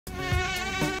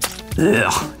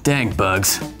Ugh, dang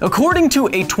bugs. According to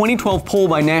a 2012 poll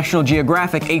by National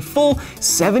Geographic, a full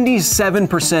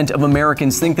 77% of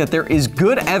Americans think that there is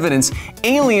good evidence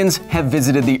aliens have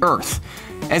visited the Earth.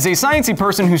 As a sciencey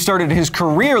person who started his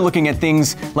career looking at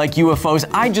things like UFOs,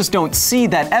 I just don't see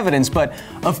that evidence, but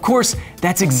of course,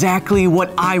 that's exactly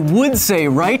what I would say,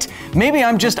 right? Maybe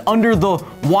I'm just under the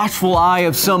watchful eye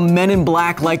of some Men in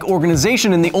Black-like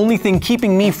organization, and the only thing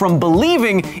keeping me from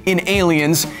believing in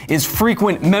aliens is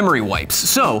frequent memory wipes.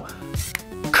 So,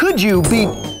 could you be...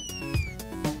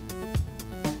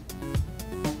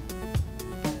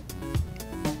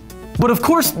 But of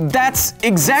course, that's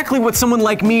exactly what someone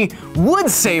like me would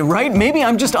say, right? Maybe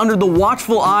I'm just under the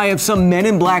watchful eye of some Men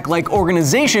in Black-like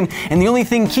organization, and the only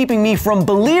thing keeping me from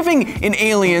believing in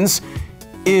aliens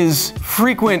is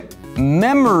frequent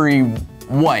memory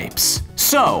wipes.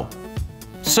 So,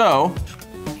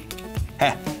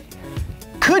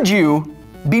 could you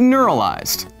be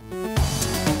neuralized?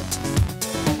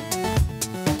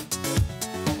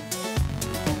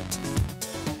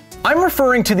 I'm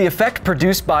referring to the effect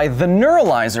produced by the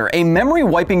Neuralizer, a memory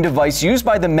wiping device used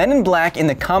by the Men in Black in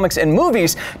the comics and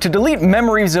movies to delete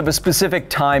memories of a specific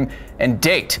time and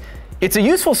date. It's a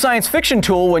useful science fiction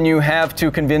tool when you have to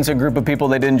convince a group of people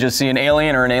they didn't just see an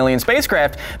alien or an alien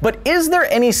spacecraft, but is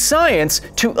there any science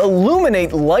to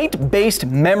illuminate light-based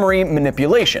memory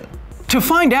manipulation? To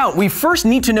find out, we first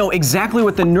need to know exactly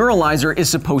what the Neuralizer is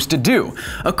supposed to do.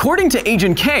 According to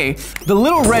Agent K, the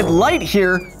little red light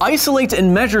here isolates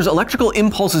and measures electrical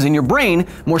impulses in your brain,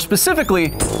 more specifically,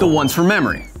 the ones for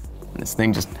memory. This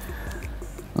thing just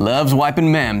loves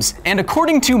wiping memes. And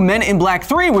according to Men in Black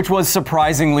 3, which was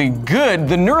surprisingly good,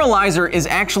 the Neuralizer is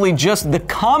actually just the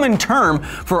common term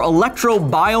for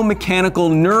electro-biomechanical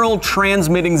neural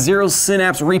transmitting zero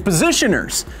synapse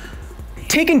repositioners.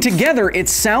 Taken together, it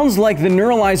sounds like the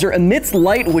Neuralizer emits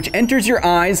light which enters your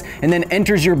eyes and then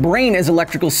enters your brain as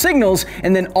electrical signals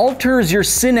and then alters your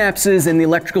synapses and the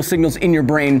electrical signals in your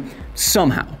brain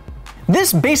somehow.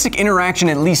 This basic interaction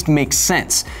at least makes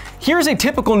sense. Here's a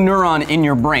typical neuron in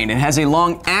your brain. It has a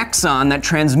long axon that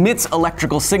transmits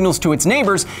electrical signals to its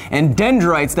neighbors and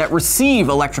dendrites that receive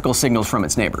electrical signals from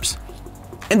its neighbors.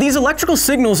 And these electrical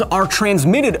signals are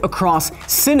transmitted across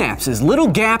synapses, little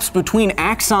gaps between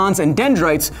axons and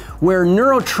dendrites where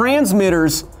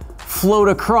neurotransmitters float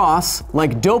across,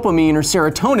 like dopamine or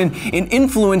serotonin, and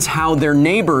influence how their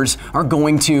neighbors are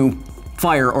going to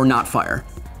fire or not fire.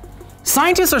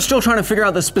 Scientists are still trying to figure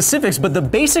out the specifics, but the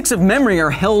basics of memory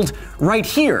are held right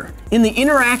here, in the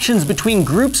interactions between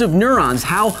groups of neurons,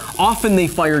 how often they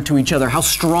fire to each other, how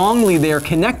strongly they are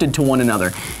connected to one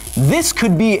another. This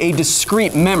could be a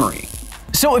discrete memory.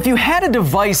 So if you had a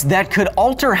device that could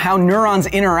alter how neurons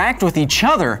interact with each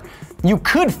other, you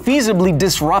could feasibly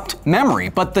disrupt memory,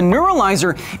 but the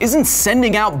Neuralizer isn't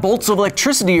sending out bolts of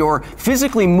electricity or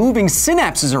physically moving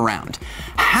synapses around.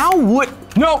 How would...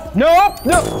 No!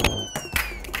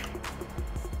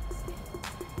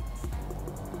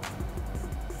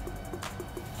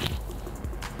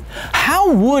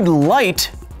 How would light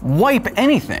wipe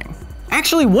anything?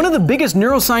 Actually, one of the biggest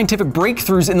neuroscientific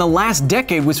breakthroughs in the last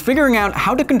decade was figuring out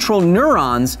how to control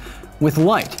neurons with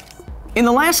light. In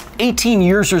the last 18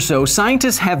 years or so,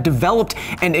 scientists have developed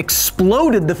and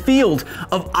exploded the field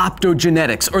of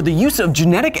optogenetics, or the use of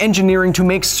genetic engineering to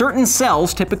make certain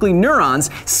cells, typically neurons,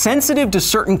 sensitive to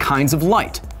certain kinds of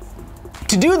light.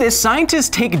 To do this, scientists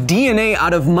take DNA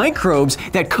out of microbes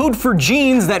that code for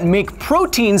genes that make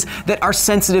proteins that are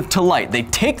sensitive to light. They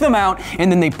take them out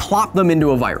and then they plop them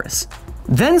into a virus.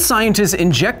 Then scientists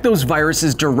inject those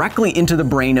viruses directly into the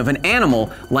brain of an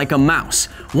animal, like a mouse.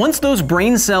 Once those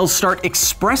brain cells start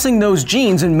expressing those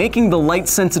genes and making the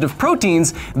light-sensitive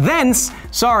proteins,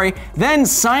 then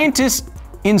scientists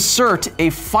insert a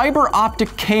fiber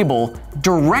optic cable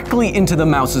directly into the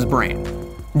mouse's brain.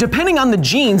 Depending on the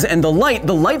genes and the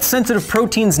light-sensitive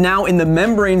proteins now in the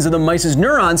membranes of the mice's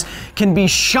neurons can be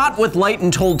shot with light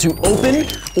and told to open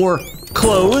or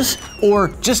close, or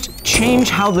just change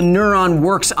how the neuron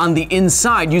works on the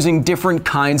inside using different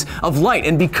kinds of light.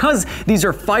 And because these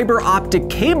are fiber optic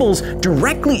cables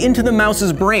directly into the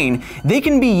mouse's brain, they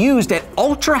can be used at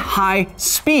ultra high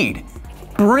speed,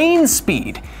 brain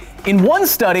speed. In one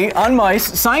study on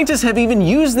mice, scientists have even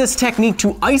used this technique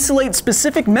to isolate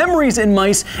specific memories in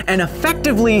mice and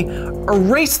effectively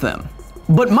erase them.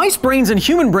 But mice brains and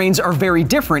human brains are very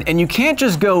different, and you can't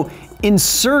just go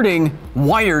inserting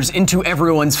wires into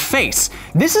everyone's face.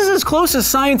 This is as close as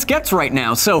science gets right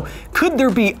now, so could there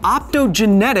be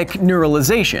optogenetic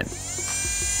neuralization?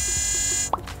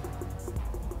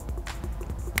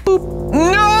 Boop.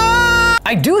 No!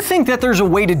 I do think that there's a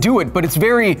way to do it, but it's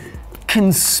very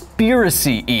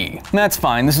conspiracy-y. That's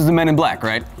fine, this is the Men in Black,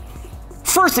 right?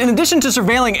 First, in addition to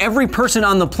surveilling every person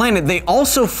on the planet, they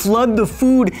also flood the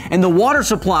food and the water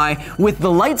supply with the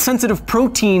light-sensitive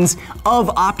proteins of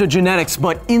optogenetics,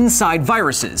 but inside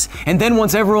viruses. And then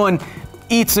once everyone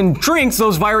eats and drinks,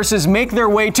 those viruses make their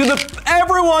way to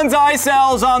everyone's eye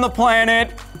cells on the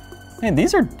planet. Man,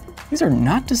 these are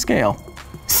not to scale.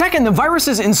 Second, the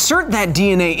viruses insert that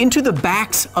DNA into the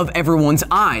backs of everyone's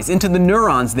eyes, into the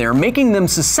neurons there, making them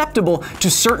susceptible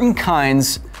to certain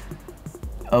kinds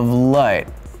of light.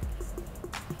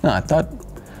 No,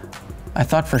 I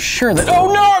thought for sure that,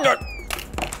 oh no!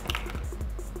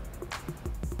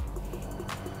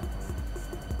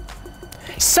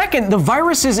 Second, the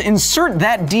viruses insert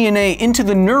that DNA into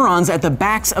the neurons at the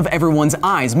backs of everyone's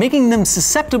eyes, making them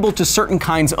susceptible to certain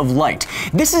kinds of light.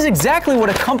 This is exactly what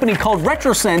a company called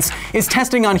Retrosense is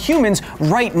testing on humans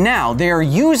right now. They are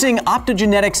using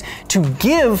optogenetics to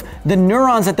give the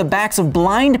neurons at the backs of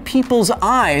blind people's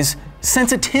eyes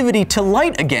sensitivity to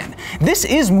light again. This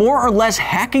is more or less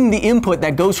hacking the input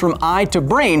that goes from eye to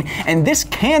brain, and this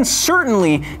can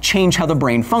certainly change how the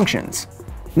brain functions.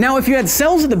 Now, if you had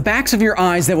cells at the backs of your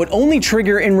eyes that would only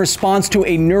trigger in response to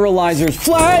a neuralizer's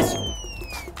flash,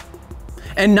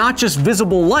 and not just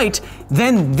visible light,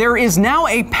 then there is now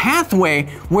a pathway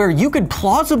where you could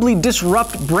plausibly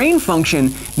disrupt brain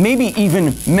function, maybe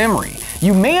even memory.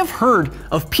 You may have heard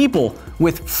of people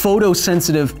with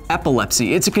photosensitive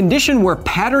epilepsy. It's a condition where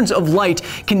patterns of light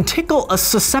can tickle a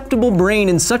susceptible brain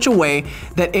in such a way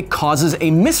that it causes a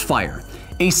misfire,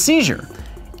 a seizure.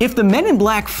 If the Men in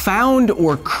Black found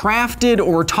or crafted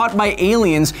or were taught by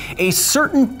aliens a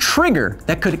certain trigger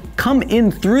that could come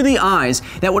in through the eyes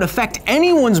that would affect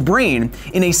anyone's brain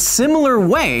in a similar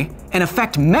way and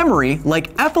affect memory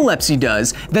like epilepsy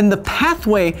does, then the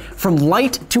pathway from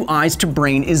light to eyes to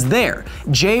brain is there.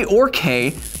 J or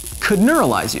K could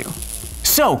neuralize you.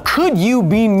 So, could you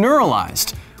be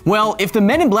neuralized? Well, if the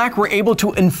Men in Black were able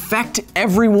to infect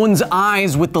everyone's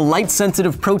eyes with the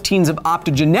light-sensitive proteins of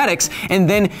optogenetics and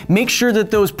then make sure that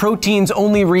those proteins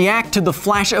only react to the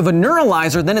flash of a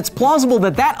neuralizer, then it's plausible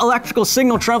that that electrical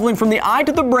signal traveling from the eye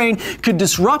to the brain could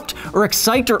disrupt or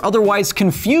excite or otherwise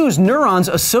confuse neurons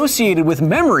associated with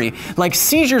memory, like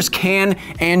seizures can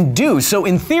and do. So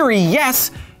in theory,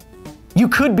 yes, you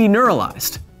could be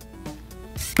neuralized.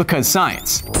 Because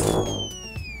science.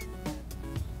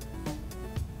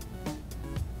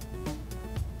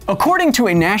 According to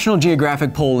a National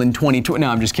Geographic poll in 2020, no,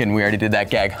 I'm just kidding, we already did that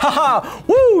gag. Haha,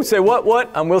 woo, say what?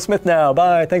 I'm Will Smith now,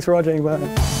 bye, thanks for watching, bye.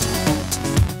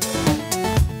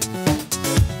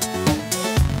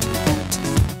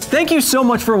 Thank you so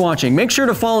much for watching. Make sure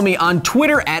to follow me on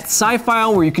Twitter at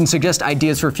SciFile, where you can suggest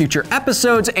ideas for future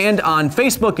episodes, and on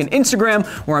Facebook and Instagram,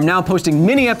 where I'm now posting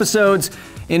mini episodes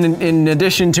in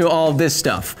addition to all of this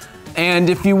stuff. And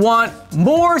if you want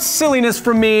more silliness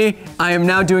from me, I am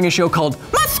now doing a show called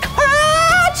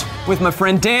Muscat with my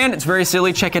friend Dan. It's very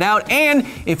silly, check it out. And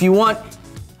if you want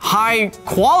high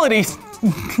quality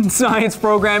science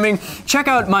programming, check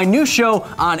out my new show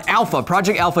on Alpha,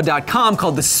 projectalpha.com,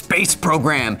 called The Space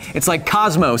Program. It's like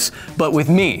Cosmos, but with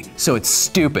me, so it's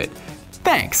stupid.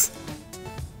 Thanks.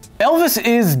 Elvis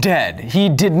is dead. He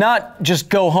did not just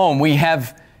go home. We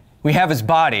have his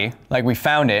body, like we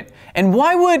found it. And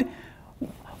why would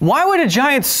a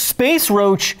giant space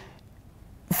roach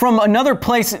from another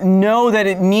place know that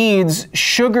it needs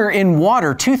sugar in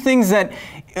water? Two things that,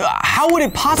 how would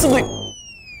it possibly...